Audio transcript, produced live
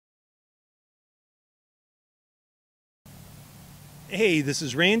Hey, this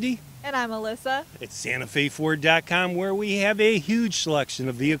is Randy And I'm Alyssa. at SantaFeFord.com, where we have a huge selection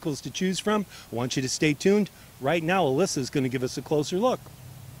of vehicles to choose from. I want you to stay tuned. Right now, Alyssa is going to give us a closer look.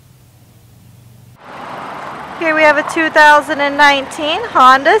 Here we have a 2019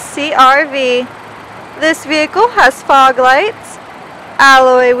 Honda CRV. This vehicle has fog lights,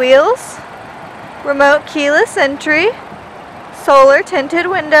 alloy wheels, remote keyless entry, solar tinted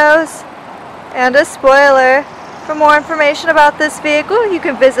windows, and a spoiler. For more information about this vehicle, you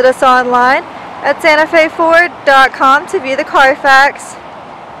can visit us online at SantaFeFord.com to view the Carfax.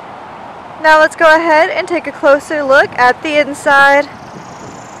 Now let's go ahead and take a closer look at the inside.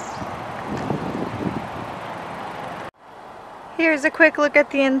 Here's a quick look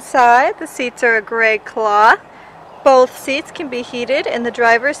at the inside. The seats are a gray cloth. Both seats can be heated and the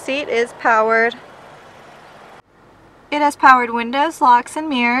driver's seat is powered. It has powered windows, locks, and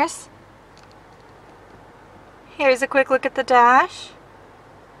mirrors. Here's a quick look at the dash.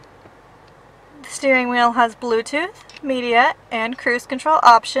 The steering wheel has Bluetooth, media, and cruise control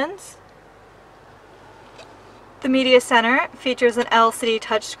options. The media center features an LCD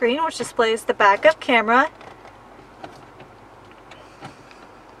touchscreen which displays the backup camera.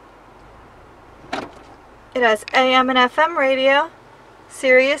 It has AM and FM radio,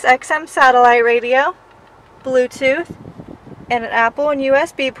 Sirius XM satellite radio, Bluetooth, and an Apple and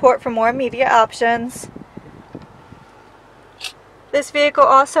USB port for more media options. This vehicle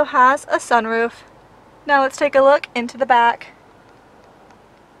also has a sunroof. Now let's take a look into the back.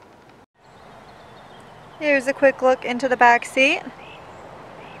 Here's a quick look into the back seat.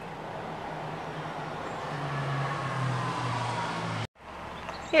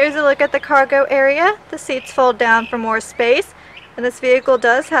 Here's a look at the cargo area. The seats fold down for more space, and this vehicle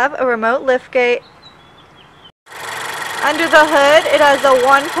does have a remote liftgate. Under the hood, it has a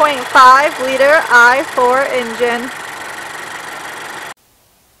 1.5-liter i4 engine.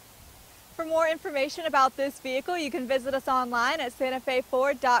 For more information about this vehicle, you can visit us online at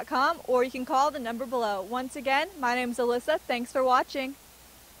SantaFeFord.com or you can call the number below. Once again, my name is Alyssa. Thanks for watching.